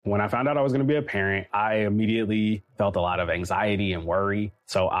When I found out I was going to be a parent, I immediately felt a lot of anxiety and worry.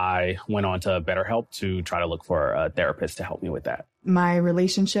 So I went on to BetterHelp to try to look for a therapist to help me with that. My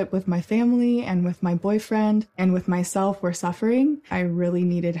relationship with my family and with my boyfriend and with myself were suffering. I really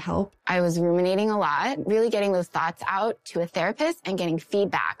needed help. I was ruminating a lot. Really getting those thoughts out to a therapist and getting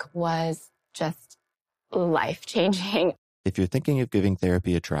feedback was just life-changing. If you're thinking of giving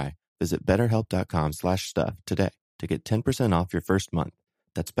therapy a try, visit BetterHelp.com/stuff today to get 10% off your first month.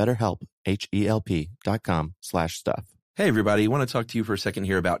 That's BetterHelp, HELP.com/stuff. Hey, everybody. I want to talk to you for a second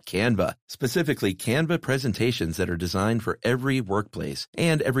here about Canva, specifically Canva presentations that are designed for every workplace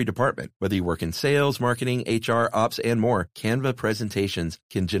and every department. Whether you work in sales, marketing, HR, ops, and more, Canva presentations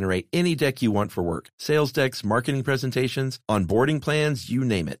can generate any deck you want for work. Sales decks, marketing presentations, onboarding plans, you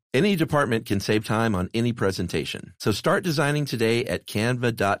name it. Any department can save time on any presentation. So start designing today at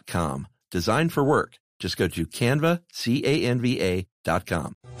canva.com. Design for work. Just go to Canva, CANVA.com.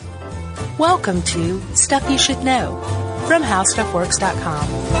 Welcome to Stuff You Should Know from HowStuffWorks.com.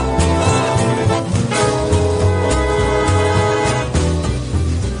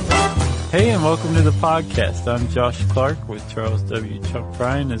 Hey, and welcome to the podcast. I'm Josh Clark with Charles W. Chuck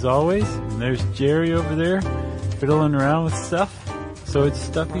Bryan, as always. And there's Jerry over there fiddling around with stuff. So it's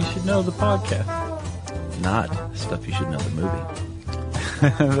Stuff You Should Know, the podcast. Not Stuff You Should Know, the movie.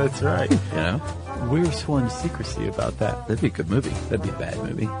 That's right. You know? We were sworn to secrecy about that. That'd be a good movie. That'd be a bad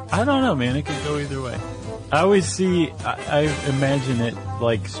movie. I don't know, man. It could go either way. I always I imagine it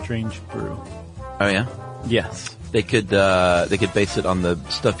like Strange Brew. Oh, yeah? Yes. They could base it on the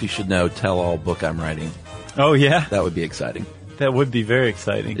Stuff You Should Know tell-all book I'm writing. Oh, yeah? That would be exciting. That would be very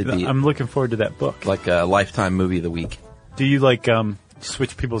exciting. I'm looking forward to that book. Like a Lifetime movie of the week. Do you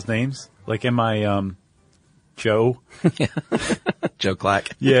switch people's names? Like, am I Joe? Yeah. Joe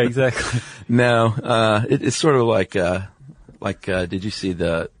Clack. Yeah, exactly. No, it's sort of like, did you see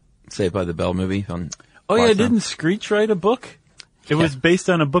the Saved by the Bell movie on? Oh yeah, didn't Screech write a book? It was based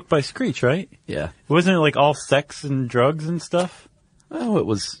on a book by Screech, right? Yeah. Wasn't it like all sex and drugs and stuff? Oh, it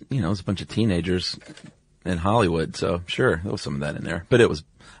was, it was a bunch of teenagers in Hollywood, so sure, there was some of that in there. But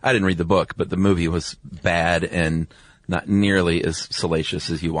I didn't read the book, but the movie was bad and not nearly as salacious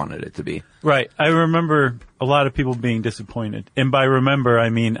as you wanted it to be. Right. I remember a lot of people being disappointed. And by remember, I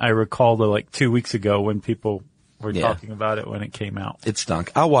mean I recall 2 weeks ago when people were talking about it when it came out. It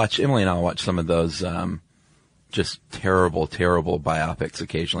stunk. Emily and I'll watch some of those just terrible, terrible biopics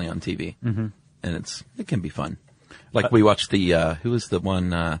occasionally on TV. Mm-hmm. And it can be fun. Like we watched who was the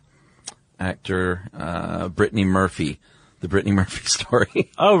one actor, Brittany Murphy. The Brittany Murphy story.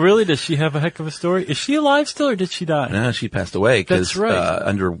 Oh, really? Does she have a heck of a story? Is she alive still, or did she die? No, she passed away. That's right.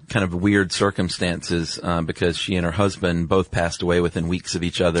 Under kind of weird circumstances, because she and her husband both passed away within weeks of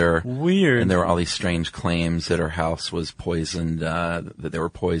each other. Weird. And there were all these strange claims that her house was poisoned, that they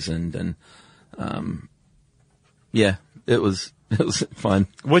were poisoned, and yeah, it was fun.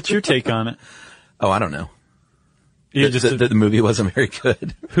 What's your take on it? Oh, I don't know. The movie wasn't very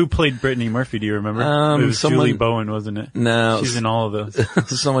good. Who played Brittany Murphy, do you remember? It was Julie Bowen, wasn't it? No. She's in all of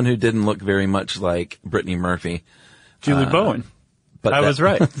those. Someone who didn't look very much like Brittany Murphy. Julie Bowen. But I was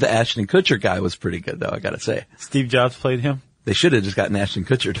right. The Ashton Kutcher guy was pretty good, though, I gotta say. Steve Jobs played him? They should have just gotten Ashton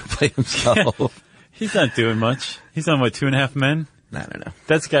Kutcher to play himself. He's not doing much. He's on, 2.5 Men? I don't know.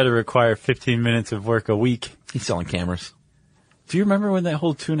 That's gotta require 15 minutes of work a week. He's selling cameras. Do you remember when that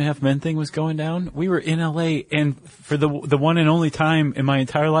whole 2.5 Men thing was going down? We were in LA, and for the one and only time in my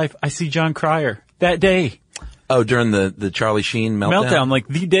entire life, I see John Cryer that day. Oh, during the Charlie Sheen meltdown? Meltdown,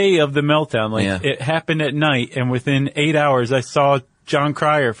 the day of the meltdown. It happened at night, and within 8 hours, I saw John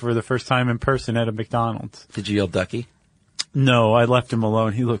Cryer for the first time in person at a McDonald's. Did you yell Ducky? No, I left him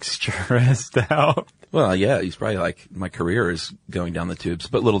alone. He looked stressed out. Well, yeah, he's probably like, my career is going down the tubes,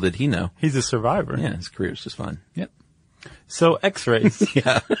 but little did he know. He's a survivor. Yeah, his career's just fine. Yep. So X-rays.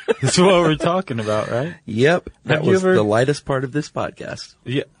 Yeah. That's what we're talking about, right? Yep. That was the lightest part of this podcast.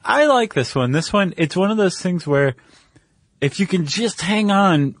 Yeah. I like this one. This one, it's one of those things where if you can just hang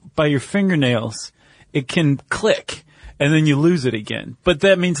on by your fingernails, it can click and then you lose it again. But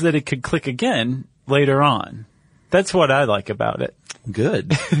that means that it could click again later on. That's what I like about it.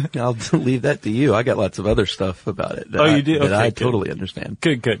 Good. I'll leave that to you. I got lots of other stuff about it. You do? That okay, I good. totally understand.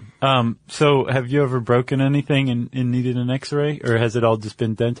 Good. So have you ever broken anything and needed an X-ray, or has it all just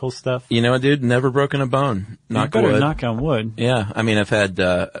been dental stuff? You know what, dude? Never broken a bone. Knock you better wood. knock on wood. Yeah. I mean, I've had,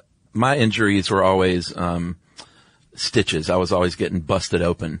 my injuries were always, stitches. I was always getting busted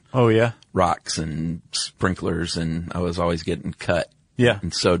open. Oh, yeah? Rocks and sprinklers, and I was always getting cut. Yeah.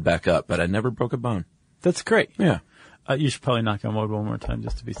 And sewed back up, but I never broke a bone. That's great. Yeah. You should probably knock on wood one more time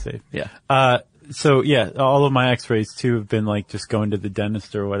just to be safe. Yeah. So yeah, all of my x-rays too have been like just going to the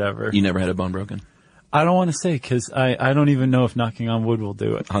dentist or whatever. You never had a bone broken? I don't want to say because I don't even know if knocking on wood will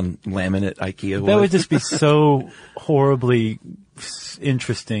do it. On laminate IKEA wood? That would just be so horribly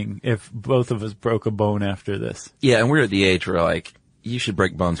interesting if both of us broke a bone after this. Yeah, and we're at the age where like, you should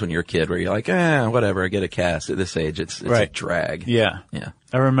break bones when you're a kid where you're like, whatever, I get a cast. At this age, it's Right. a drag. Yeah. Yeah.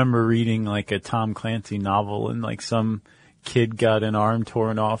 I remember reading like a Tom Clancy novel and like some kid got an arm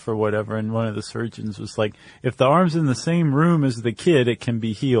torn off or whatever, and one of the surgeons was like, if the arm's in the same room as the kid, it can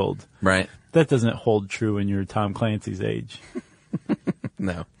be healed. Right. That doesn't hold true when you're Tom Clancy's age.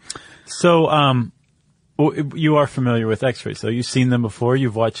 No. So, you are familiar with x-rays, so you've seen them before.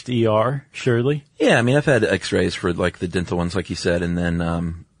 You've watched ER, surely? Yeah, I mean, I've had x-rays for like the dental ones, like you said, and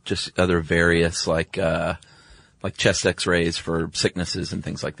then, just other various like chest x-rays for sicknesses and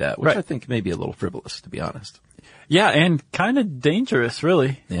things like that, which Right. I think may be a little frivolous, to be honest. Yeah, and kind of dangerous,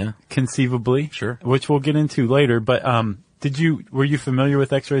 really. Yeah. Conceivably. Sure. Which we'll get into later, but, were you familiar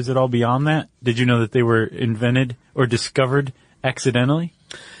with x-rays at all beyond that? Did you know that they were invented or discovered accidentally?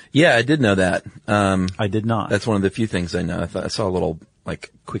 Yeah, I did know that. I did not. That's one of the few things I know. I saw a little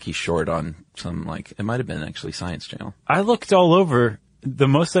like quickie short on some like, it might have been actually Science Channel. I looked all over. The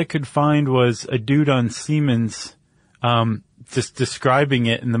most I could find was a dude on Siemens, just describing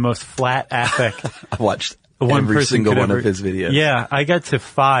it in the most flat affect. I watched One every person single could one ever- of his videos. Yeah, I got to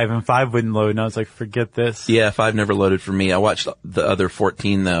 5 and 5 wouldn't load and I was like, forget this. Yeah, 5 never loaded for me. I watched the other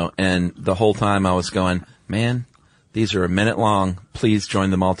 14 though, and the whole time I was going, man, these are a minute long. Please join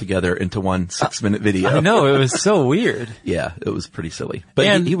them all together into one 6-minute video. I know, it was so weird. Yeah, it was pretty silly. But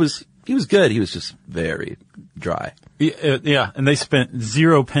And- he was good. He was just very dry. Yeah, and they spent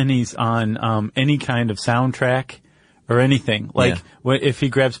 0 pennies on any kind of soundtrack or anything. Like, if he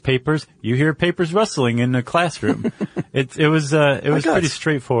grabs papers, you hear papers rustling in the classroom. It was pretty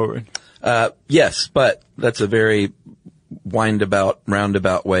straightforward. Yes, but that's a very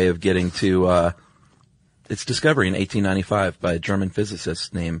roundabout way of getting to, its discovery in 1895 by a German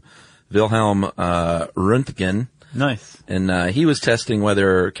physicist named Wilhelm Röntgen. Nice. And he was testing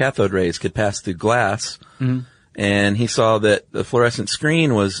whether cathode rays could pass through glass. Mm-hmm. And he saw that the fluorescent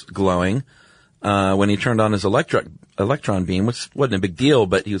screen was glowing when he turned on his electron beam, which wasn't a big deal,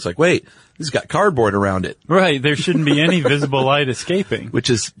 but he was like, wait, this has got cardboard around it. Right, there shouldn't be any visible light escaping. Which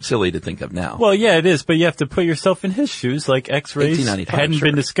is silly to think of now. Well, yeah, it is, but you have to put yourself in his shoes. Like, X-rays 1895, hadn't sure.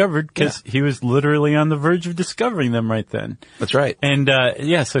 been discovered because he was literally on the verge of discovering them right then. That's right. And,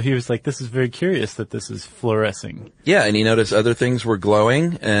 so he was like, this is very curious that this is fluorescing. Yeah, and he noticed other things were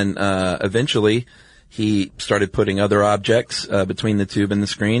glowing, and eventually he started putting other objects between the tube and the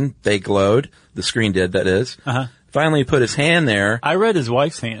screen. They glowed. The screen did, that is. Uh-huh. Finally, he put his hand there. I read his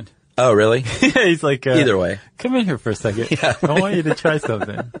wife's hand. Oh, really? He's like, Either way. Come in here for a second. Yeah. I want you to try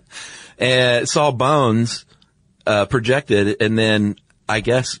something. And saw bones projected, and then I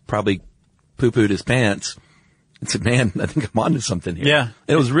guess probably poo-pooed his pants and said, man, I think I'm onto something here. Yeah.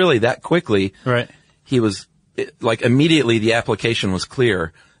 It was really that quickly. Right. He was, immediately the application was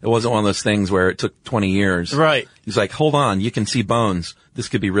clear. It wasn't one of those things where it took 20 years. Right. He's like, hold on, you can see bones. This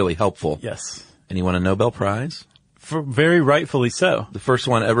could be really helpful. Yes. And he won a Nobel Prize. Very rightfully so. The first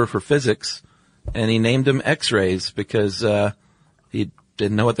one ever for physics. And he named them X-rays because, he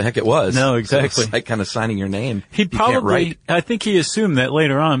didn't know what the heck it was. No, exactly. So it's like kind of signing your name. He You can't probably, write. I think he assumed that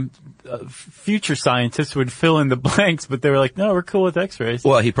later on, future scientists would fill in the blanks, but they were like, no, we're cool with X-rays.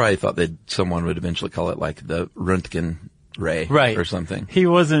 Well, he probably thought that someone would eventually call it like the Röntgen ray. Right. Or something. He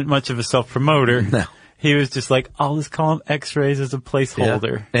wasn't much of a self-promoter. No. He was just like, I'll just call them X-rays as a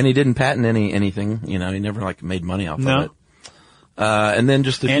placeholder. Yeah. And he didn't patent anything, he never like made money off No. of it. And then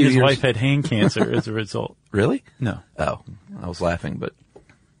just a And few his years. wife had hand cancer as a result. Really? No. Oh, I was laughing, but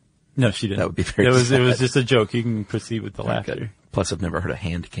No, she didn't. That would be very It was sad. just a joke. You can proceed with the laughter. okay. Plus I've never heard of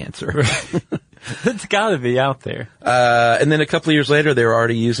hand cancer. It's gotta be out there. And then a couple of years later, they were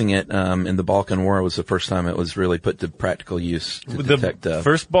already using it, in the Balkan War was the first time it was really put to practical use to detect, The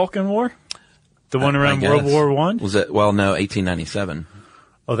first Balkan War? The one around I World guess. War I? Was it, well, no, 1897.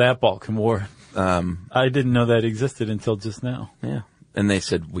 Oh, that Balkan War. I didn't know that existed until just now. Yeah. And they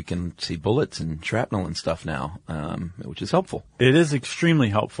said we can see bullets and shrapnel and stuff now, which is helpful. It is extremely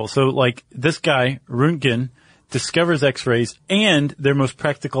helpful. So, like, this guy, Röntgen, discovers X-rays and their most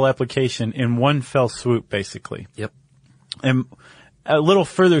practical application in one fell swoop, basically. Yep. And a little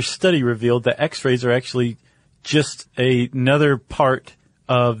further study revealed that X-rays are actually just another part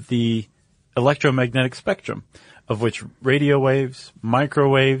of the electromagnetic spectrum, of which radio waves,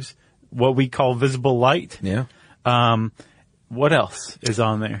 microwaves, what we call visible light. Yeah. What else is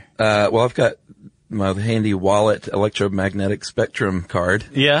on there? Well, I've got my handy wallet electromagnetic spectrum card.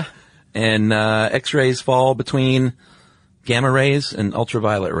 Yeah. And X-rays fall between gamma rays and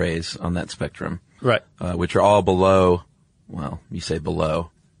ultraviolet rays on that spectrum. Right. Which are all below, well, you say below.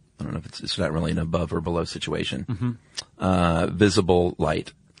 I don't know if it's not really an above or below situation. Visible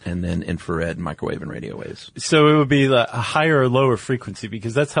light, and then infrared, microwave, and radio waves. So it would be a higher or lower frequency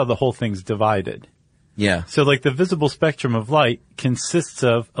because that's how the whole thing's divided. Yeah. So like the visible spectrum of light consists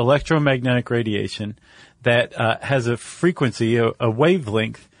of electromagnetic radiation that has a frequency, a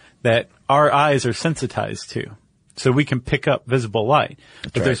wavelength that our eyes are sensitized to. So we can pick up visible light.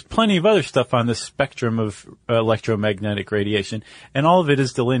 But there's plenty of other stuff on the spectrum of electromagnetic radiation, and all of it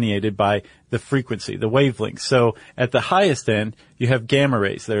is delineated by the frequency, the wavelength. So at the highest end, you have gamma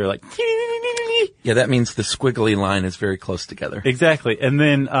rays that are like... Yeah, that means the squiggly line is very close together. Exactly. And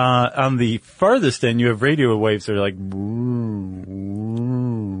then on the farthest end, you have radio waves that are like...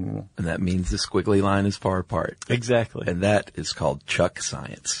 And that means the squiggly line is far apart. Exactly. And that is called Chuck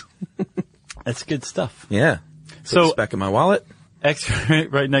science. That's good stuff. Yeah. So it's back in my wallet. X-ray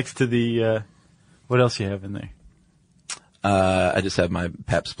right next to the, what else you have in there? I just have my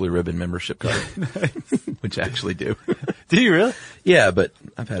Pabst Blue Ribbon membership card, which I actually do. Do you really? Yeah, but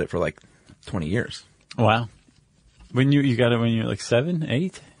I've had it for like 20 years. Wow. When you got it when you were like 7,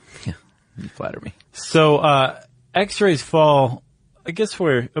 8? Yeah, you flatter me. So, X-rays fall, I guess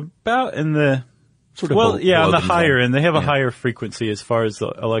we're about in the, Sort of on the them higher down. end. They have a higher frequency as far as the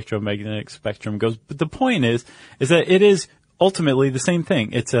electromagnetic spectrum goes. But the point is that it is ultimately the same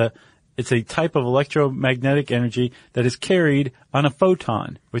thing. It's a type of electromagnetic energy that is carried on a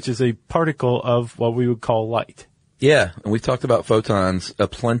photon, which is a particle of what we would call light. Yeah, and we've talked about photons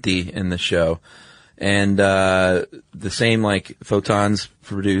aplenty in the show. And the same like photons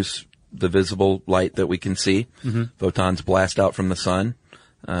produce the visible light that we can see. Photons blast out from the sun.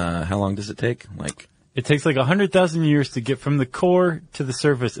 How long does it take? It takes like 100,000 years to get from the core to the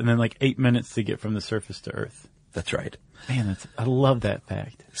surface, and then like 8 minutes to get from the surface to Earth. That's right. Man, I love that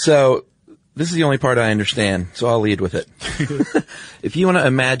fact. So this is the only part I understand, so I'll lead with it. If you want to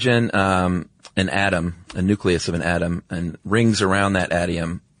imagine an atom, a nucleus of an atom, and rings around that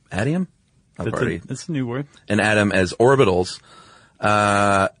atom? That's a new word. An atom as orbitals.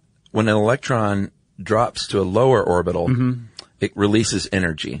 When an electron drops to a lower orbital, it releases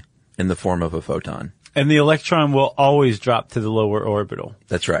energy in the form of a photon. And the electron will always drop to the lower orbital.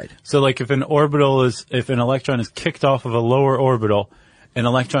 That's right. So like if an electron is kicked off of a lower orbital, an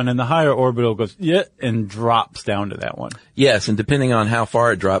electron in the higher orbital goes, and drops down to that one. Yes, and depending on how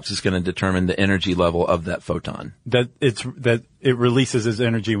far it drops is going to determine the energy level of that photon. That it releases its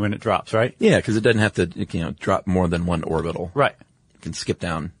energy when it drops, right? Yeah, because it doesn't have to, drop more than one orbital. Right. It can skip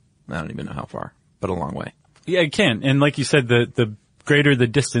down, I don't even know how far, but a long way. Yeah, it can. And like you said, the greater the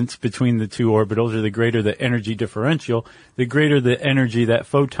distance between the two orbitals, or the greater the energy differential, the greater the energy that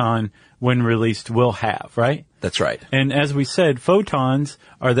photon, when released, will have, right? That's right. And as we said, photons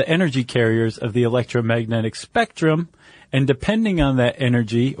are the energy carriers of the electromagnetic spectrum, and depending on that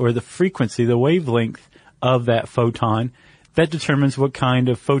energy, or the frequency, the wavelength of that photon, that determines what kind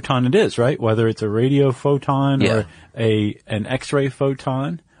of photon it is, right? Whether it's a radio photon or an X-ray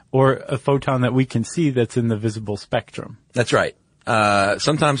photon, or a photon that we can see that's in the visible spectrum. That's right.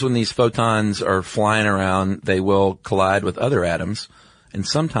 Sometimes when these photons are flying around, they will collide with other atoms, and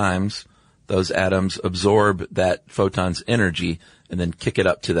sometimes those atoms absorb that photon's energy and then kick it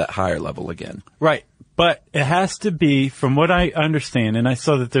up to that higher level again. Right. But it has to be, from what I understand, and I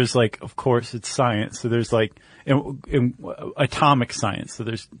saw that there's of course it's science, so there's in atomic science, so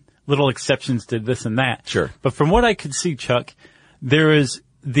there's little exceptions to this and that. Sure. But from what I could see, Chuck, there is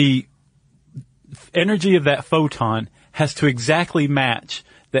the energy of that photon has to exactly match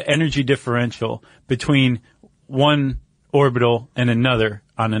the energy differential between one orbital and another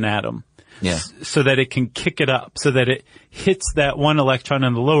on an atom. Yeah. So that it can kick it up, so that it hits that one electron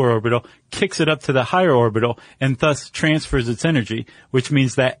in the lower orbital, kicks it up to the higher orbital, and thus transfers its energy, which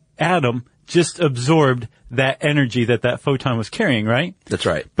means that atom just absorbed that energy that photon was carrying, right? That's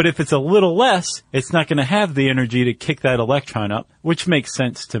right. But if it's a little less, it's not going to have the energy to kick that electron up, which makes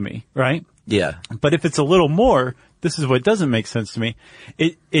sense to me, right? Yeah. But if it's a little more, this is what doesn't make sense to me.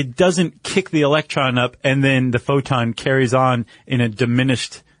 It doesn't kick the electron up and then the photon carries on in a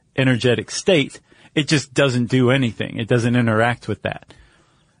diminished energetic state. It just doesn't do anything. It doesn't interact with that.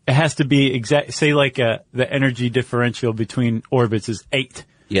 It has to be say the energy differential between orbits is 8.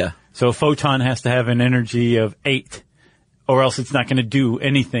 Yeah. So a photon has to have an energy of 8, or else it's not going to do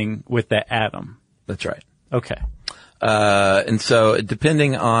anything with that atom. That's right. Okay. And so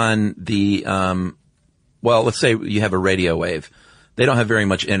depending on the, let's say you have a radio wave. They don't have very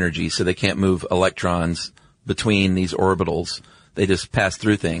much energy, so they can't move electrons between these orbitals. They just pass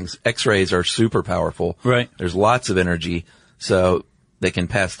through things. X-rays are super powerful. Right. There's lots of energy, so they can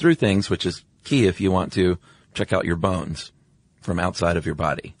pass through things, which is key if you want to check out your bones from outside of your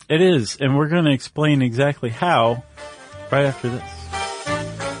body. It is, and we're going to explain exactly how right after this.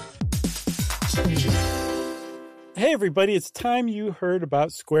 Hey everybody, it's time you heard about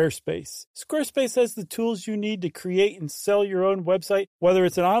Squarespace. Squarespace has the tools you need to create and sell your own website. Whether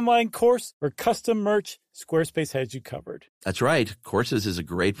it's an online course or custom merch, Squarespace has you covered. That's right. Courses is a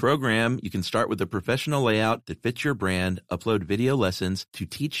great program. You can start with a professional layout that fits your brand, upload video lessons to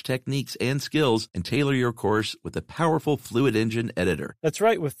teach techniques and skills, and tailor your course with a powerful Fluid Engine editor. That's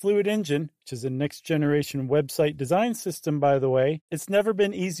right. With Fluid Engine, which is a next-generation website design system, by the way, it's never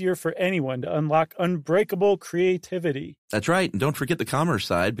been easier for anyone to unlock unbreakable creativity. That's right. And don't forget the commerce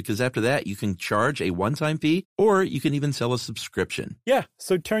side, because after that, you can charge a one-time fee, or you can even sell a subscription. Yeah,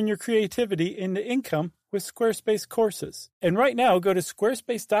 so turn your creativity into income with Squarespace courses. And right now, go to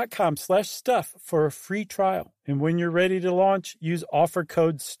squarespace.com/stuff for a free trial. And when you're ready to launch, use offer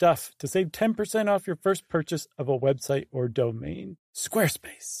code STUFF to save 10% off your first purchase of a website or domain.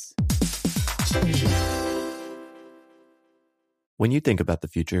 Squarespace. When you think about the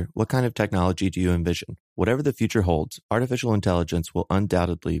future, what kind of technology do you envision? Whatever the future holds, artificial intelligence will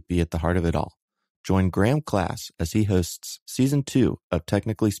undoubtedly be at the heart of it all. Join Graham Class as he hosts Season 2 of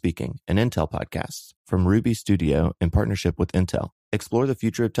Technically Speaking, an Intel podcast from Ruby Studio in partnership with Intel. Explore the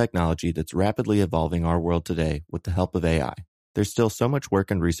future of technology that's rapidly evolving our world today with the help of AI. There's still so much work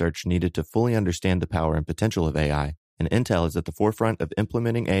and research needed to fully understand the power and potential of AI, and Intel is at the forefront of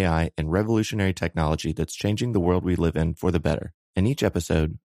implementing AI and revolutionary technology that's changing the world we live in for the better. In each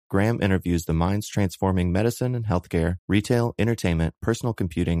episode, Graham interviews the minds transforming medicine and healthcare, retail, entertainment, personal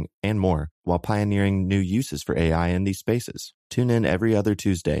computing, and more, while pioneering new uses for AI in these spaces. Tune in every other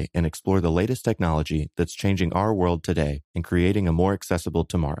Tuesday and explore the latest technology that's changing our world today and creating a more accessible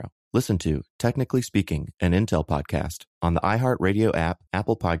tomorrow. Listen to Technically Speaking, an Intel podcast on the iHeartRadio app,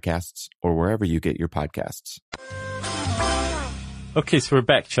 Apple Podcasts, or wherever you get your podcasts. Okay, so we're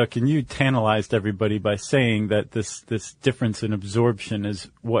back, Chuck, and you tantalized everybody by saying that this difference in absorption is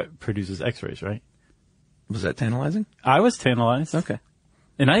what produces X-rays, right? Was that tantalizing? I was tantalized. Okay.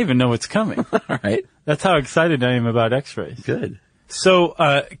 And I even know what's coming. All right. That's how excited I am about X-rays. Good. So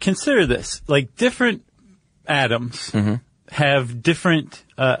consider this. Like, different atoms have different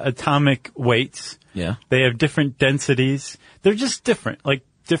atomic weights. Yeah. They have different densities. They're just different. Like,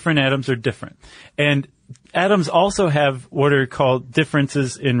 different atoms are different. And atoms also have what are called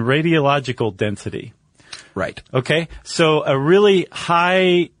differences in radiological density. Right. Okay? So a really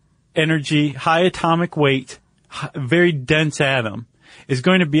high energy, high atomic weight, very dense atom is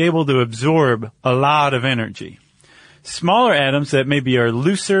going to be able to absorb a lot of energy. Smaller atoms that maybe are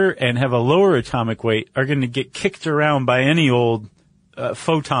looser and have a lower atomic weight are going to get kicked around by any old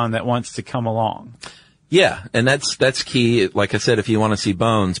photon that wants to come along. Yeah, and that's key. Like I said, if you want to see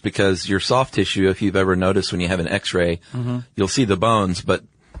bones, because your soft tissue, if you've ever noticed when you have an X-ray, you'll see the bones, but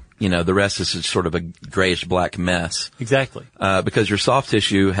the rest is sort of a grayish black mess. Exactly. Because your soft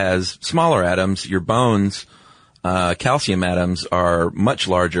tissue has smaller atoms, your bones, calcium atoms are much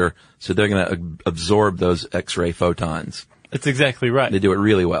larger, so they're going to absorb those X-ray photons. That's exactly right. They do it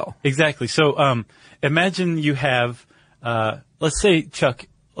really well. Exactly. So, imagine you have, let's say, Chuck,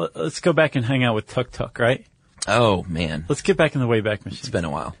 let's go back and hang out with Tuk Tuk, right? Oh, man. Let's get back in the Wayback Machine. It's been a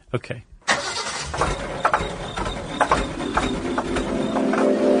while. Okay.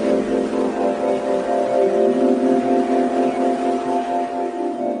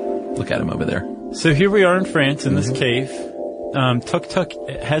 Look at him over there. So here we are in France in this cave. Tuk Tuk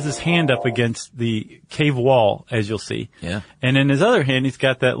has his hand up against the cave wall, as you'll see. Yeah. And in his other hand, he's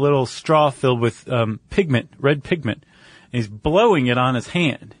got that little straw filled with pigment, red pigment. And he's blowing it on his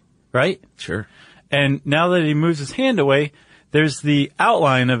hand, right? Sure. And now that he moves his hand away, there's the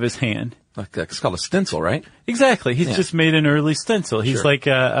outline of his hand. Like it's called a stencil, right? Exactly. He's just made an early stencil. He's Sure. like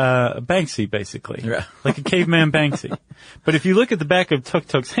a Banksy, basically. Yeah. Like a caveman Banksy. But if you look at the back of Tuk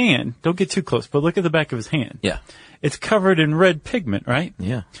Tuk's hand, don't get too close, but look at the back of his hand. Yeah. It's covered in red pigment, right?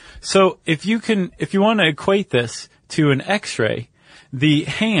 Yeah. So if you want to equate this to an X-ray, the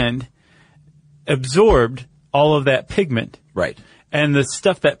hand absorbed all of that pigment. Right. And the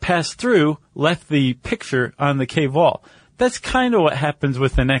stuff that passed through left the picture on the cave wall. That's kind of what happens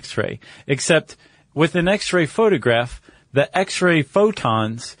with an X-ray, except with an X-ray photograph, the X-ray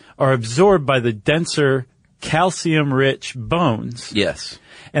photons are absorbed by the denser calcium-rich bones. Yes.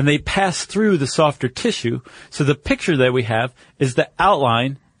 And they pass through the softer tissue. So the picture that we have is the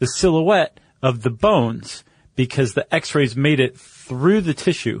outline, the silhouette of the bones, because the X-rays made it through the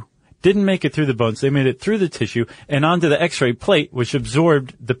tissue, didn't make it through the bones. They made it through the tissue and onto the X-ray plate, which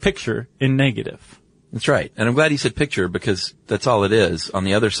absorbed the picture in negative. That's right. And I'm glad you said picture because that's all it is. On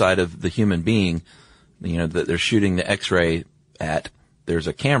the other side of the human being, that they're shooting the X-ray at, there's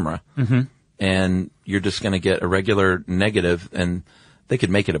a camera. Mm-hmm. And you're just going to get a regular negative, and they could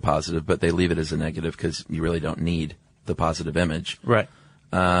make it a positive, but they leave it as a negative because you really don't need the positive image. Right.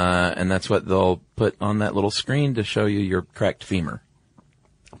 And that's what they'll put on that little screen to show you your cracked femur.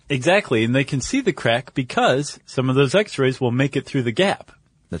 Exactly. And they can see the crack because some of those X-rays will make it through the gap.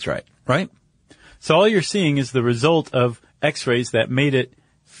 That's right. Right? So all you're seeing is the result of X-rays that made it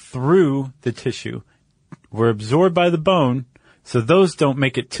through the tissue, were absorbed by the bone, so those don't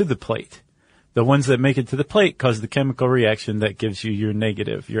make it to the plate. The ones that make it to the plate cause the chemical reaction that gives you your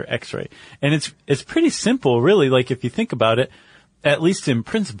negative, your X-ray. And it's pretty simple, really, like if you think about it, at least in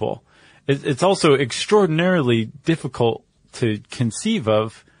principle. It's also extraordinarily difficult to conceive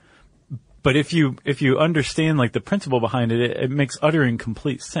of, but if you understand like the principle behind it, it makes utter and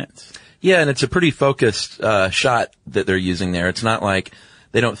complete sense. Yeah, and it's a pretty focused shot that they're using there. It's not like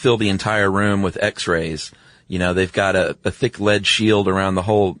they don't fill the entire room with X-rays. They've got a thick lead shield around the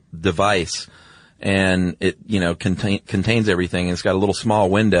whole device, and it, contains everything. And it's got a little small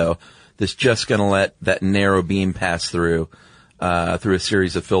window that's just going to let that narrow beam pass through a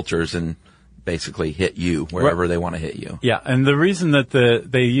series of filters and basically hit you wherever they want to hit you. Yeah, and the reason that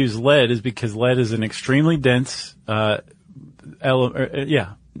they use lead is because lead is an extremely dense element.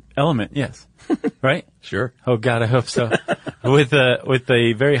 Yes, right? Sure. Oh God, I hope so. with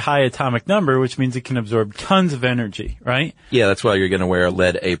a very high atomic number, which means it can absorb tons of energy. Right? Yeah, that's why you're going to wear a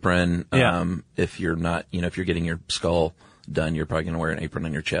lead apron. Yeah. If you're not, if you're getting your skull done, you're probably going to wear an apron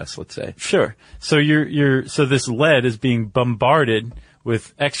on your chest. Let's say. Sure. So so this lead is being bombarded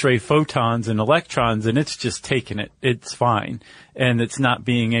with X-ray photons and electrons, and it's just taking it. It's fine. And it's not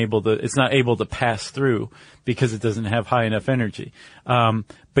able to pass through because it doesn't have high enough energy.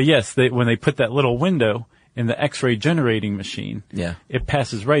 But yes, when they put that little window in the X-ray generating machine, it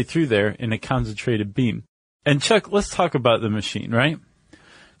passes right through there in a concentrated beam. And Chuck, let's talk about the machine, right?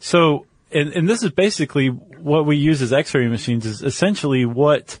 So, and this is basically what we use as X-ray machines is essentially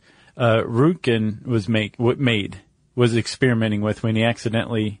what, Röntgen was experimenting with when he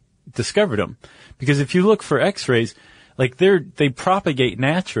accidentally discovered them. Because if you look for X-rays, like they propagate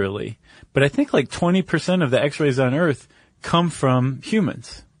naturally, but I think like 20% of the X-rays on Earth come from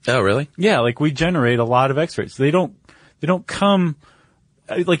humans. Oh, really? Yeah, like we generate a lot of X-rays. They don't come,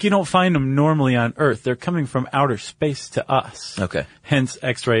 like you don't find them normally on Earth. They're coming from outer space to us. Okay. Hence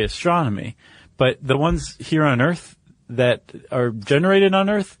X-ray astronomy. But the ones here on Earth that are generated on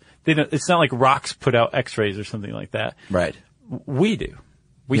Earth, it's not like rocks put out X-rays or something like that. Right. We do.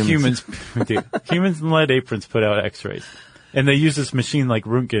 Humans do. Humans in lead aprons put out X-rays. And they use this machine like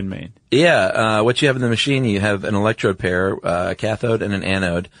Röntgen made. Yeah, what you have in the machine, you have an electrode pair, a cathode and an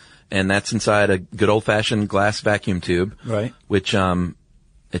anode, and that's inside a good old-fashioned glass vacuum tube. Right. Which,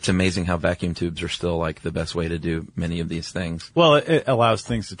 it's amazing how vacuum tubes are still like the best way to do many of these things. Well, it allows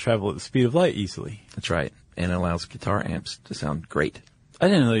things to travel at the speed of light easily. That's right. And it allows guitar amps to sound great. I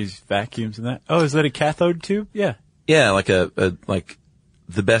didn't know they used vacuums in that. Oh, is that a cathode tube? Yeah. Yeah, like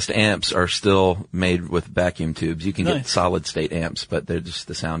the best amps are still made with vacuum tubes. You can get solid state amps, but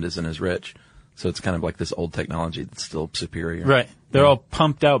the sound isn't as rich. So it's kind of like this old technology that's still superior. Right. They're all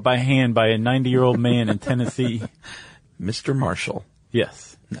pumped out by hand by a 90-year-old man in Tennessee. Mr. Marshall.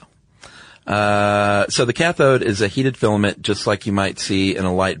 Yes. No. So the cathode is a heated filament just like you might see in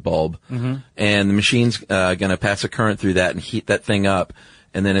a light bulb. Mm-hmm. And the machine's going to pass a current through that and heat that thing up.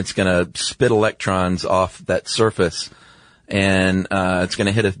 And then it's going to spit electrons off that surface. And it's going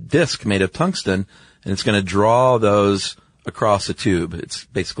to hit a disc made of tungsten, and it's going to draw those across a tube. It's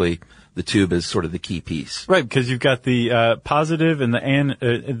basically the tube is sort of the key piece, right? Because you've got the positive and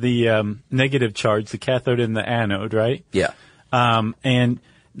the negative charge, the cathode and the anode, right? Yeah. And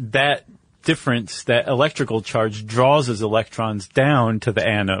that difference, that electrical charge, draws those electrons down to the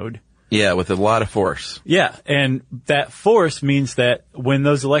anode. Yeah, with a lot of force. Yeah, and that force means that when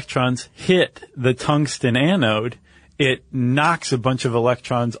those electrons hit the tungsten anode, it knocks a bunch of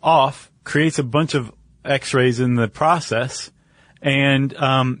electrons off, creates a bunch of X-rays in the process, and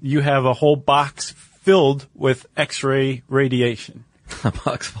you have a whole box filled with X-ray radiation. A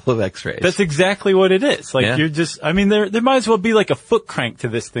box full of X-rays. That's exactly what it is. Like you're just, I mean, there might as well be like a foot crank to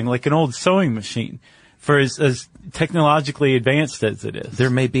this thing, like an old sewing machine, for as technologically advanced as it is. There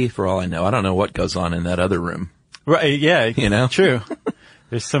may be, for all I know. I don't know what goes on in that other room. Right, yeah. You know? True.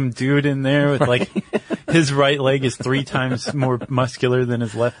 There's some dude in there with like, his right leg is 3 times more muscular than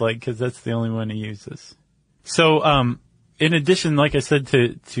his left leg because that's the only one he uses. So, in addition, like I said,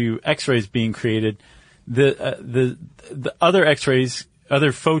 to X-rays being created, the other X-rays,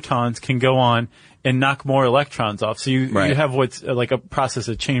 other photons can go on and knock more electrons off. So you have what's like a process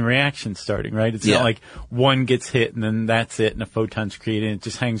of chain reaction starting, right? It's not like one gets hit and then that's it and a photon's created and it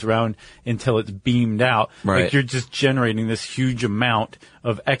just hangs around until it's beamed out. Right. Like you're just generating this huge amount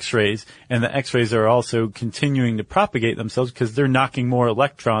of X-rays, and the X-rays are also continuing to propagate themselves because they're knocking more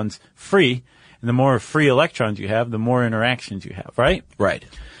electrons free. And the more free electrons you have, the more interactions you have, right? Right.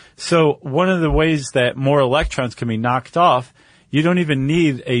 So one of the ways that more electrons can be knocked off, you don't even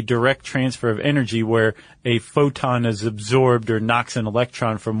need a direct transfer of energy where a photon is absorbed or knocks an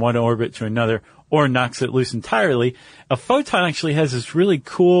electron from one orbit to another or knocks it loose entirely. A photon actually has this really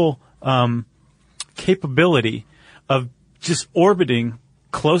cool capability of just orbiting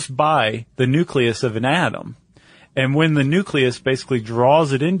close by the nucleus of an atom. And when the nucleus basically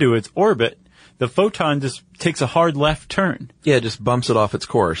draws it into its orbit, the photon just takes a hard left turn. Yeah, it just bumps it off its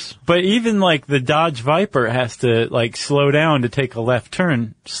course. But even like the Dodge Viper has to like slow down to take a left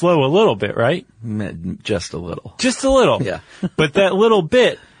turn, slow a little bit, right? Just a little. Just a little. Yeah. But that little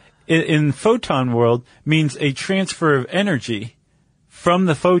bit in photon world means a transfer of energy from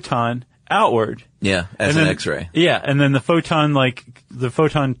the photon outward. Yeah, as an X-ray. Yeah, and then the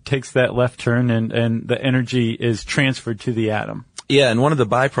photon takes that left turn and the energy is transferred to the atom. Yeah, and one of the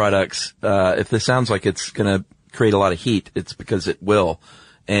byproducts, if this sounds like it's going to create a lot of heat, it's because it will.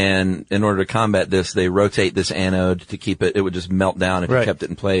 And in order to combat this, they rotate this anode to keep it would just melt down if you kept it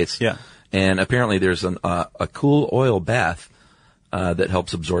in place. Yeah. And apparently there's a cool oil bath that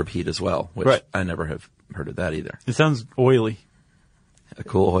helps absorb heat as well, which I never have heard of that either. It sounds oily. A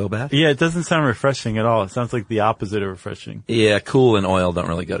cool oil bath? Yeah, it doesn't sound refreshing at all. It sounds like the opposite of refreshing. Yeah, cool and oil don't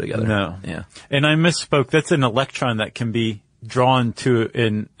really go together. No. Yeah. And I misspoke. That's an electron that can be drawn to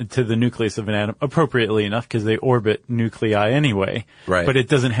the nucleus of an atom appropriately enough because they orbit nuclei anyway. Right. But it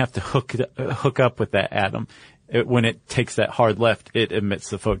doesn't have to hook up with that atom. When it takes that hard left, it emits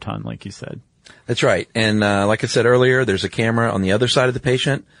the photon, like you said. That's right. And like I said earlier, there's a camera on the other side of the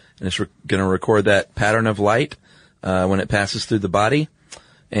patient, and it's going to record that pattern of light when it passes through the body.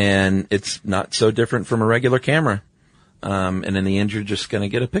 And it's not so different from a regular camera. And in the end, you're just going to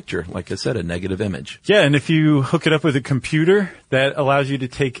get a picture, like I said, a negative image. Yeah, and if you hook it up with a computer, that allows you to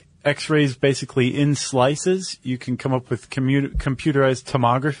take X-rays basically in slices. You can come up with computerized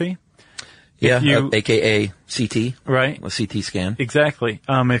tomography. Yeah, aka CT. Right. A CT scan. Exactly.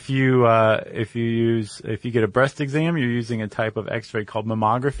 If you get a breast exam, you're using a type of X-ray called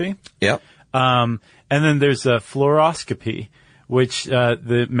mammography. Yep. And then there's a fluoroscopy, which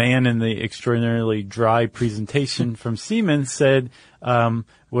the man in the extraordinarily dry presentation from Siemens said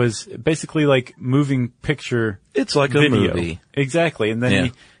was basically like moving picture. It's like video. A movie. Exactly. And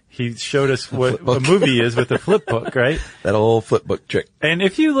then he showed us what a movie is with a flip book, right? That old flip book trick. And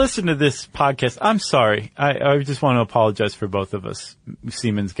if you listen to this podcast, I'm sorry. I just want to apologize for both of us,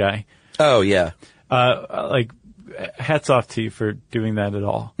 Siemens guy. Oh, yeah. Hats off to you for doing that at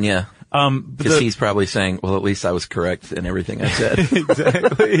all. Yeah. Because he's probably saying, well, at least I was correct in everything I said.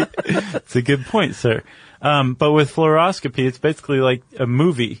 Exactly. It's a good point, sir. But with fluoroscopy, it's basically like a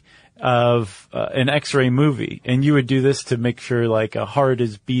movie of an X-ray movie. And you would do this to make sure like a heart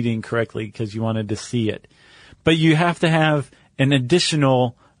is beating correctly because you wanted to see it. But you have to have an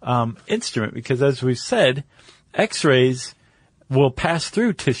additional instrument because as we've said, X-rays will pass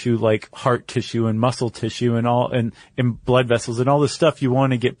through tissue like heart tissue and muscle tissue and blood vessels and all the stuff you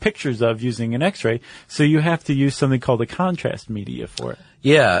want to get pictures of using an X-ray. So you have to use something called a contrast media for it.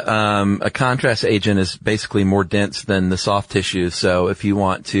 Yeah, a contrast agent is basically more dense than the soft tissue. So if you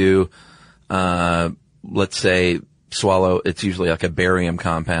want to, let's say swallow, it's usually like a barium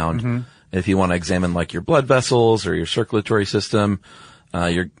compound. Mm-hmm. If you want to examine like your blood vessels or your circulatory system,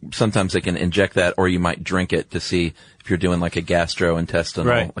 sometimes they can inject that, or you might drink it to see if you're doing like a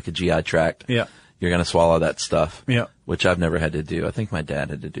gastrointestinal, like a GI tract. Yeah. You're going to swallow that stuff. Yeah. Which I've never had to do. I think my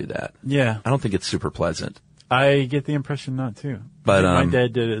dad had to do that. Yeah. I don't think it's super pleasant. I get the impression not too. But, my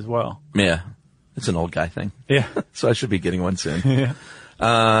dad did it as well. Yeah. It's an old guy thing. Yeah. So I should be getting one soon. Yeah.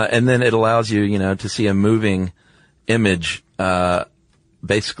 And then it allows you, to see a moving image,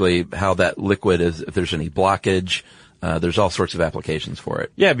 basically how that liquid is, if there's any blockage. There's all sorts of applications for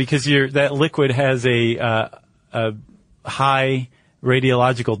it. Yeah, because that liquid has a high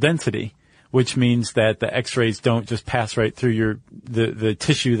radiological density, which means that the X-rays don't just pass right through the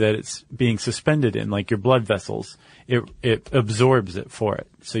tissue that it's being suspended in, like your blood vessels. It absorbs it for it.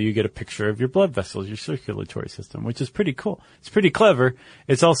 So you get a picture of your blood vessels, your circulatory system, which is pretty cool. It's pretty clever.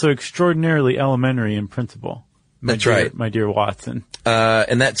 It's also extraordinarily elementary in principle. That's right. My dear Watson.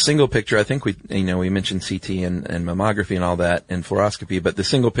 And that single picture, I think we mentioned CT and mammography and all that and fluoroscopy, but the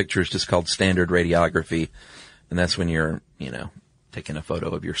single picture is just called standard radiography. And that's when you're, taking a photo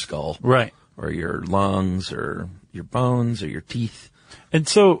of your skull. Right. Or your lungs or your bones or your teeth. And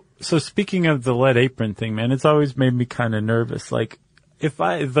so speaking of the lead apron thing, man, it's always made me kind of nervous. Like, if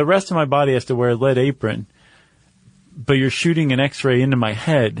the rest of my body has to wear a lead apron, but you're shooting an X-ray into my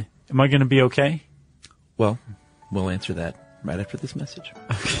head, am I going to be okay? Well, we'll answer that right after this message.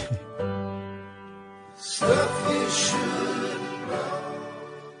 Okay.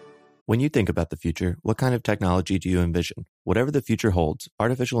 When you think about the future, what kind of technology do you envision? Whatever the future holds,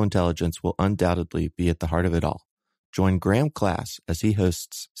 artificial intelligence will undoubtedly be at the heart of it all. Join Graham Class as he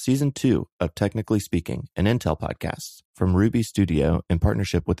hosts Season 2 of Technically Speaking, an Intel podcast from Ruby Studio in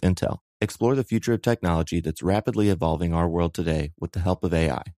partnership with Intel. Explore the future of technology that's rapidly evolving our world today with the help of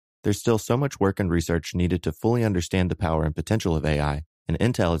AI. There's still so much work and research needed to fully understand the power and potential of AI, and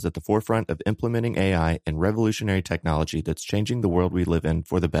Intel is at the forefront of implementing AI and revolutionary technology that's changing the world we live in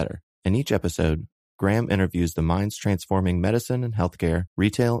for the better. In each episode, Graham interviews the minds transforming medicine and healthcare,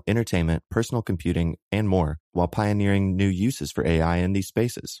 retail, entertainment, personal computing, and more, while pioneering new uses for AI in these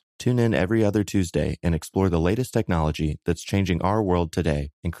spaces. Tune in every other Tuesday and explore the latest technology that's changing our world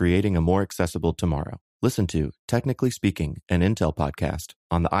today and creating a more accessible tomorrow. Listen to Technically Speaking, an Intel podcast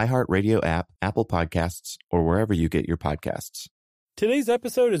on the iHeartRadio app, Apple Podcasts, or wherever you get your podcasts. Today's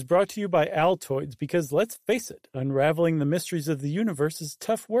episode is brought to you by Altoids because, let's face it, unraveling the mysteries of the universe is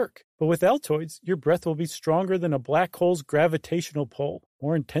tough work. But with Altoids, your breath will be stronger than a black hole's gravitational pull,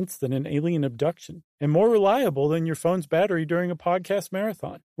 more intense than an alien abduction, and more reliable than your phone's battery during a podcast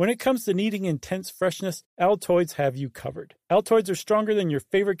marathon. When it comes to needing intense freshness, Altoids have you covered. Altoids are stronger than your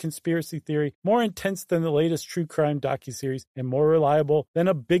favorite conspiracy theory, more intense than the latest true crime docuseries, and more reliable than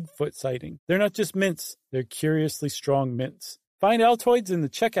a Bigfoot sighting. They're not just mints, they're curiously strong mints. Find Altoids in the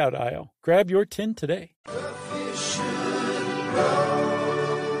checkout aisle. Grab your tin today.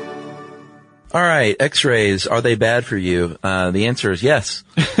 All right, X-rays, are they bad for you? The answer is yes,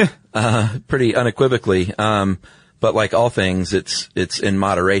 pretty unequivocally. But like all things, it's in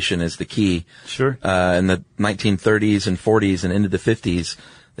moderation is the key. Sure. In the 1930s and 40s and into the 50s,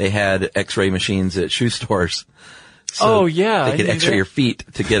 they had X-ray machines at shoe stores. So they could X-ray your feet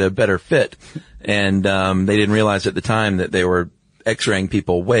to get a better fit. And they didn't realize at the time that they were X-raying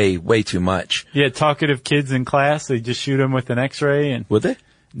people way, way too much. Yeah, talkative kids in class, they just shoot them with an X-ray. And would they?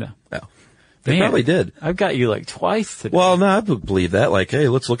 No. No. They probably did. I've got you like twice today. Well, no, I would believe that. Like, hey,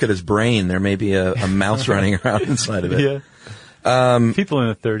 let's look at his brain. There may be a mouse running around inside of it. Yeah. People in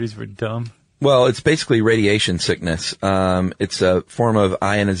the 30s were dumb. Well, it's basically radiation sickness. It's a form of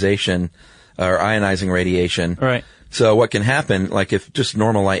ionization or ionizing radiation. Right. So what can happen, like if just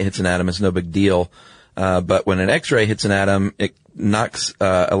normal light hits an atom, it's no big deal. But when an X-ray hits an atom, it knocks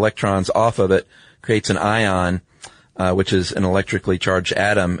electrons off of it, creates an ion, which is an electrically charged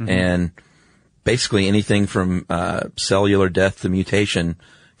atom. Mm-hmm. And basically anything from cellular death to mutation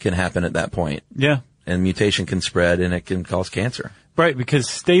can happen at that point. Yeah. And mutation can spread and it can cause cancer. Right, because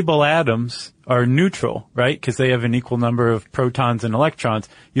stable atoms are neutral, right? Because they have an equal number of protons and electrons.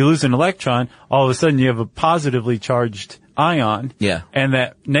 You lose an electron, all of a sudden you have a positively charged ion. Yeah. And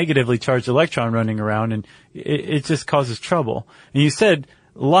that negatively charged electron running around, and it just causes trouble. And you said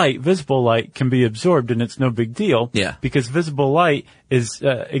light, visible light, can be absorbed, and it's no big deal. Yeah. Because visible light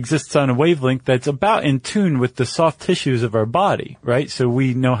exists on a wavelength that's about in tune with the soft tissues of our body, right? So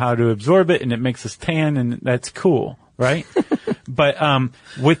we know how to absorb it, and it makes us tan, and that's cool, right? But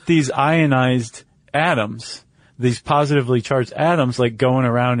with these ionized atoms, these positively charged atoms, like going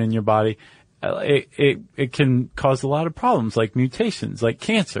around in your body, it can cause a lot of problems, like mutations, like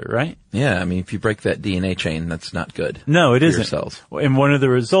cancer, right? Yeah, I mean, if you break that DNA chain, that's not good. No, it isn't. Cells. And one of the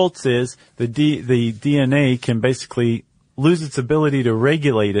results is the DNA can basically lose its ability to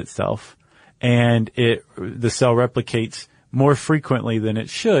regulate itself, and the cell replicates more frequently than it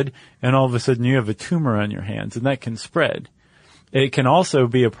should, and all of a sudden you have a tumor on your hands, and that can spread. It can also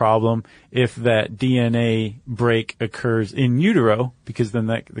be a problem if that DNA break occurs in utero, because then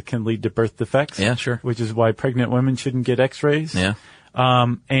that can lead to birth defects. Yeah, sure. Which is why pregnant women shouldn't get X-rays. Yeah.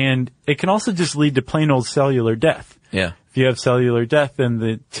 And it can also just lead to plain old cellular death. Yeah. If you have cellular death, then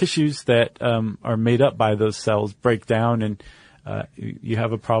the tissues that are made up by those cells break down, and you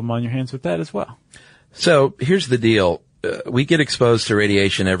have a problem on your hands with that as well. So here's the deal. We get exposed to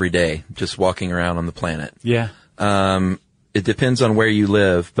radiation every day, just walking around on the planet. Yeah. It depends on where you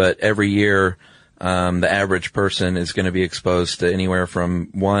live, but every year, the average person is going to be exposed to anywhere from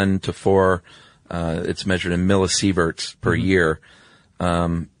 1 to 4, it's measured in millisieverts per year,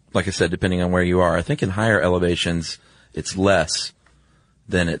 like I said, depending on where you are. I think in higher elevations, it's less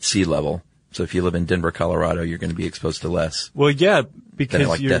than at sea level. So if you live in Denver, Colorado, you're going to be exposed to less. Well, yeah, because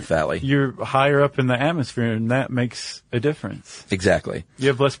like Death Valley. You're higher up in the atmosphere, and that makes a difference. Exactly. You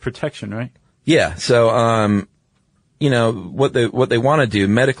have less protection, right? Yeah. So, what they want to do,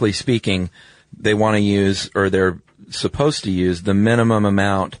 medically speaking, they want to use, or they're supposed to use, the minimum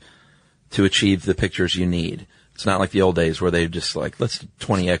amount to achieve the pictures you need. It's not like the old days where they just like, let's do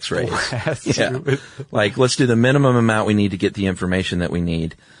 20 x-rays. Yeah. Like, let's do the minimum amount we need to get the information that we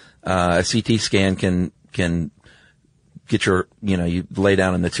need. A CT scan can get your, you lay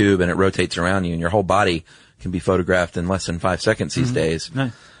down in the tube and it rotates around you and your whole body can be photographed in less than 5 seconds these days.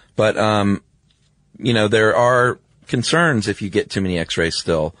 Nice. But, there are concerns if you get too many x-rays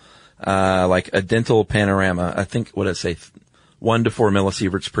still. Like a dental panorama, I think, 1 to 4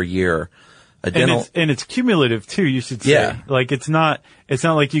 millisieverts per year. And it's cumulative too, you should say. Yeah. Like it's not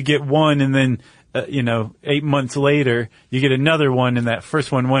like you get one and then, 8 months later, you get another one and that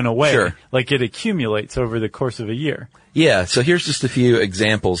first one went away. Sure. Like it accumulates over the course of a year. Yeah. So here's just a few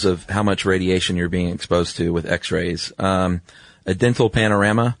examples of how much radiation you're being exposed to with x-rays. A dental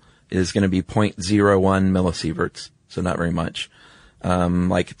panorama is going to be 0.01 millisieverts. So not very much.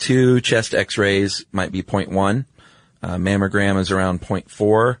 Like 2 chest x-rays might be 0.1. Mammogram is around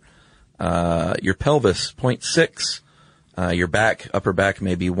 0.4. Your pelvis, 0.6. Your upper back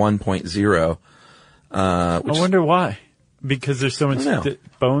may be 1.0. I wonder why. Because there's so much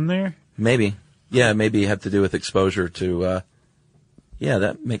bone there? Maybe. Yeah, maybe it have to do with exposure to,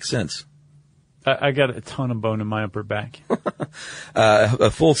 that makes sense. I got a ton of bone in my upper back. A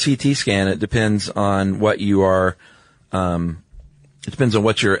full CT scan, it depends on what you are, it depends on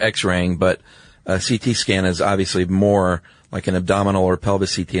what you're x-raying, but a CT scan is obviously more like an abdominal or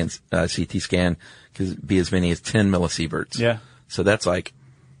pelvis CT scan could be as many as 10 millisieverts. Yeah. So that's like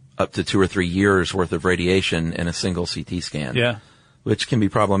up to 2 or 3 years worth of radiation in a single CT scan. Yeah. Which can be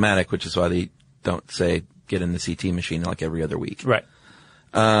problematic, which is why they don't say get in the CT machine like every other week. Right.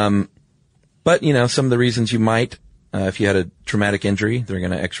 But, some of the reasons you might, if you had a traumatic injury, they're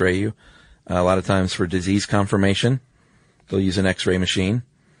going to x-ray you. A lot of times for disease confirmation, they'll use an x-ray machine.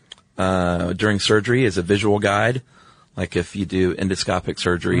 During surgery as a visual guide, like if you do endoscopic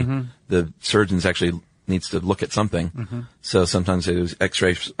surgery, the surgeons actually needs to look at something. So sometimes they use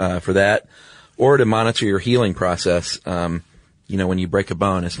x-rays, for that. Or to monitor your healing process. When you break a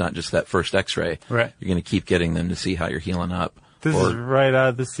bone, it's not just that first x-ray. Right. You're going to keep getting them to see how you're healing up. This is right out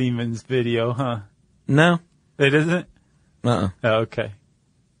of the Siemens video, huh? No. It isn't? Oh, okay.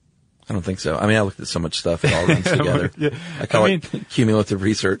 I don't think so. I mean, I looked at so much stuff. It all runs together. Yeah. I call it cumulative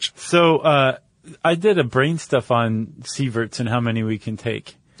research. So, I did a brain stuff on sieverts and how many we can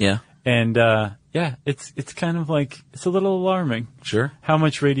take. Yeah. And, it's kind of like, it's a little alarming. Sure. How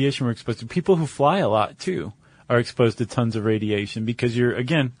much radiation we're exposed to. People who fly a lot too are exposed to tons of radiation because you're,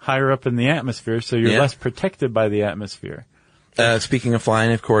 again, higher up in the atmosphere, so you're less protected by the atmosphere. Speaking of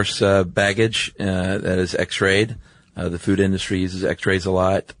flying, of course, baggage, that is x-rayed. The food industry uses x-rays a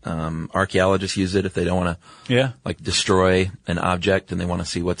lot. Archaeologists use it if they don't want to, destroy an object and they want to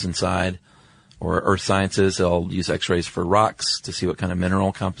see what's inside. Or earth sciences, they'll use x-rays for rocks to see what kind of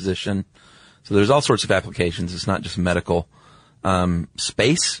mineral composition. So there's all sorts of applications. It's not just medical.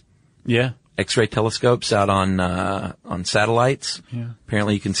 Space. Yeah. X-ray telescopes out on satellites. Yeah.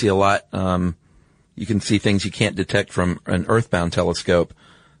 Apparently you can see a lot, you can see things you can't detect from an earthbound telescope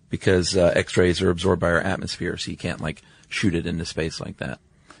because x-rays are absorbed by our atmosphere, so you can't shoot it into space like that.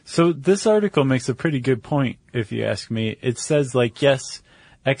 So this article makes a pretty good point, if you ask me. It says yes,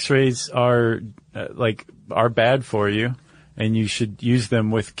 x-rays are bad for you and you should use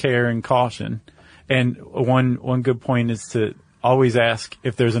them with care and caution. And one good point is to always ask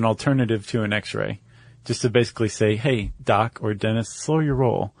if there's an alternative to an x-ray. Just to basically say, hey, doc or dentist, slow your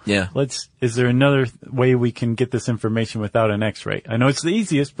roll. Yeah. Is there another way we can get this information without an x-ray? I know it's the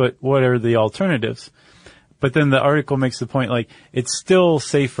easiest, but what are the alternatives? But then the article makes the point, it's still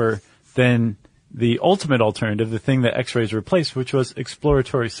safer than the ultimate alternative, the thing that x-rays replaced, which was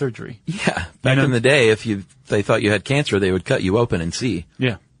exploratory surgery. Yeah. Back in the day, if they thought you had cancer, they would cut you open and see.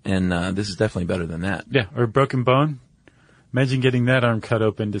 Yeah. And, this is definitely better than that. Yeah. Or a broken bone. Imagine getting that arm cut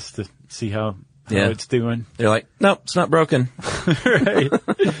open just to see how it's doing. They're like, nope, it's not broken. Right.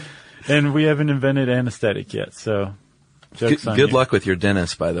 And we haven't invented anesthetic yet, so good luck with your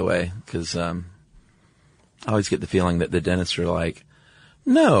dentist, by the way, because I always get the feeling that the dentists are like,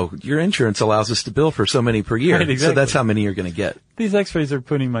 no, your insurance allows us to bill for so many per year. Right, exactly. So that's how many you're going to get. These x-rays are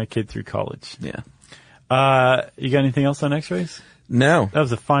putting my kid through college. Yeah. You got anything else on x-rays? No. That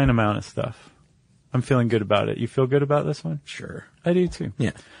was a fine amount of stuff. I'm feeling good about it. You feel good about this one? Sure. I do too.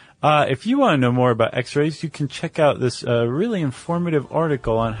 Yeah. If you want to know more about x-rays, you can check out this really informative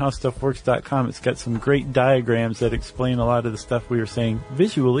article on howstuffworks.com. It's got some great diagrams that explain a lot of the stuff we were saying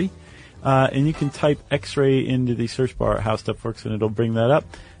visually. And you can type x-ray into the search bar at How Stuff Works and it'll bring that up.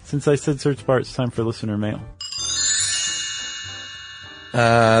 Since I said search bar, it's time for listener mail.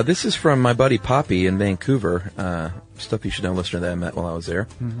 This is from my buddy Poppy in Vancouver. Stuff you should know listener that I met while I was there.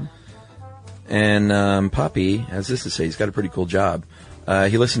 Mm-hmm. And Poppy has this to say. He's got a pretty cool job.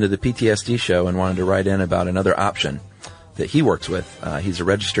 He listened to the PTSD show and wanted to write in about another option that he works with. He's a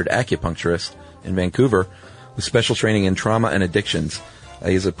registered acupuncturist in Vancouver with special training in trauma and addictions.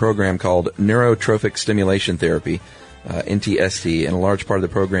 He has a program called Neurotrophic Stimulation Therapy, NTST, and a large part of the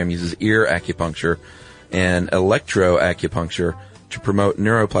program uses ear acupuncture and electroacupuncture to promote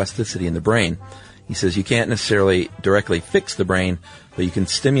neuroplasticity in the brain. He says you can't necessarily directly fix the brain, but you can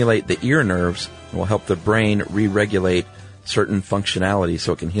stimulate the ear nerves and will help the brain re-regulate certain functionality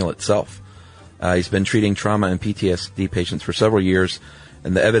so it can heal itself. He's been treating trauma and PTSD patients for several years,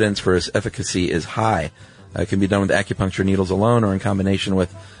 and the evidence for his efficacy is high. It can be done with acupuncture needles alone or in combination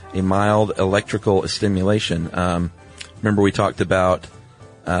with a mild electrical stimulation. Remember we talked about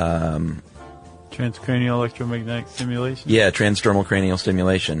transcranial electromagnetic stimulation? Yeah, transdermal cranial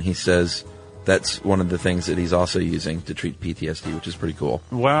stimulation. He says that's one of the things that he's also using to treat PTSD, which is pretty cool.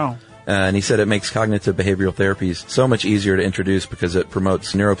 Wow. And he said it makes cognitive behavioral therapies so much easier to introduce because it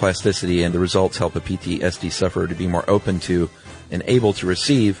promotes neuroplasticity, and the results help a PTSD sufferer to be more open to and able to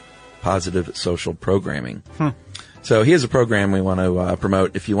receive positive social programming. So he has a program we want to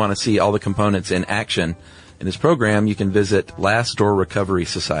promote. If you want to see all the components in action in his program, you can visit Last Door Recovery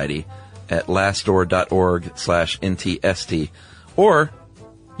Society at lastdoor.org/NTST, or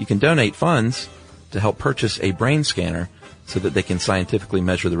you can donate funds to help purchase a brain scanner so that they can scientifically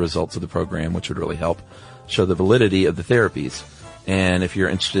measure the results of the program, which would really help show the validity of the therapies. And if you're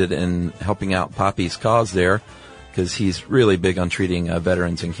interested in helping out Poppy's cause there, because he's really big on treating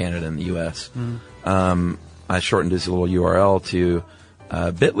veterans in Canada and the U.S., I shortened his little URL to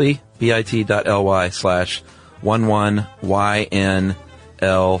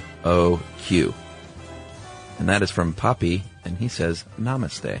bit.ly/11YNLOQ. And that is from Poppy, and he says,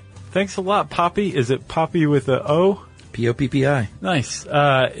 Namaste. Thanks a lot, Poppy. Is it Poppy with a O? Poppi. Nice.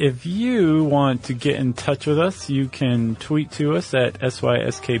 If you want to get in touch with us, you can tweet to us at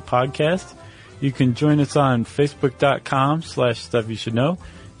SYSK Podcast. You can join us on Facebook.com/Stuff You Should Know.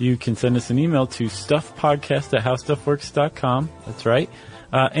 You can send us an email to stuffpodcast@howstuffworks.com. That's right.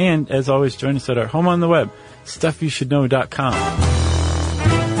 And as always, join us at our home on the web, stuffyoushouldknow.com.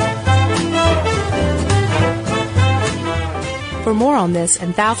 For more on this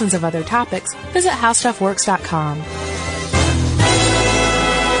and thousands of other topics, visit howstuffworks.com.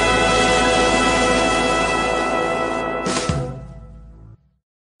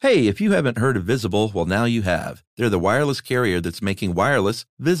 Hey, if you haven't heard of Visible, well, now you have. They're the wireless carrier that's making wireless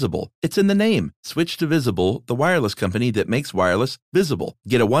visible. It's in the name. Switch to Visible, the wireless company that makes wireless visible.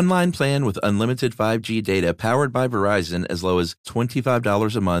 Get a one-line plan with unlimited 5G data powered by Verizon as low as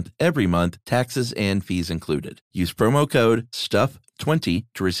 $25 a month, every month, taxes and fees included. Use promo code STUFF20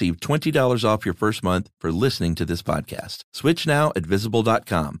 to receive $20 off your first month for listening to this podcast. Switch now at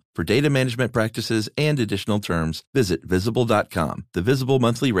Visible.com. For data management practices and additional terms, visit Visible.com. The Visible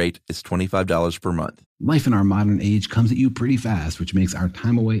monthly rate is $25 per month. Life in our modern age comes at you pretty fast, which makes our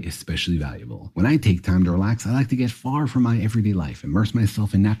time away especially valuable. When I take time to relax, I like to get far from my everyday life, immerse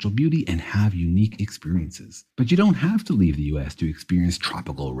myself in natural beauty, and have unique experiences. But you don't have to leave the U.S. to experience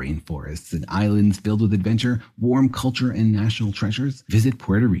tropical rainforests and islands filled with adventure, warm culture, and national treasures. Visit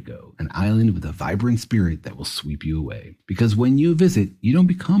Puerto Rico, an island with a vibrant spirit that will sweep you away. Because when you visit, you don't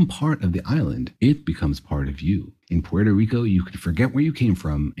become part of the island, it becomes part of you. In Puerto Rico, you can forget where you came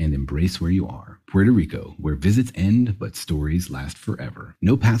from and embrace where you are. Puerto Rico, where visits end, but stories last forever.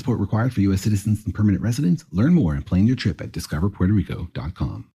 No passport required for U.S. citizens and permanent residents. Learn more and plan your trip at discoverpuertorico.com.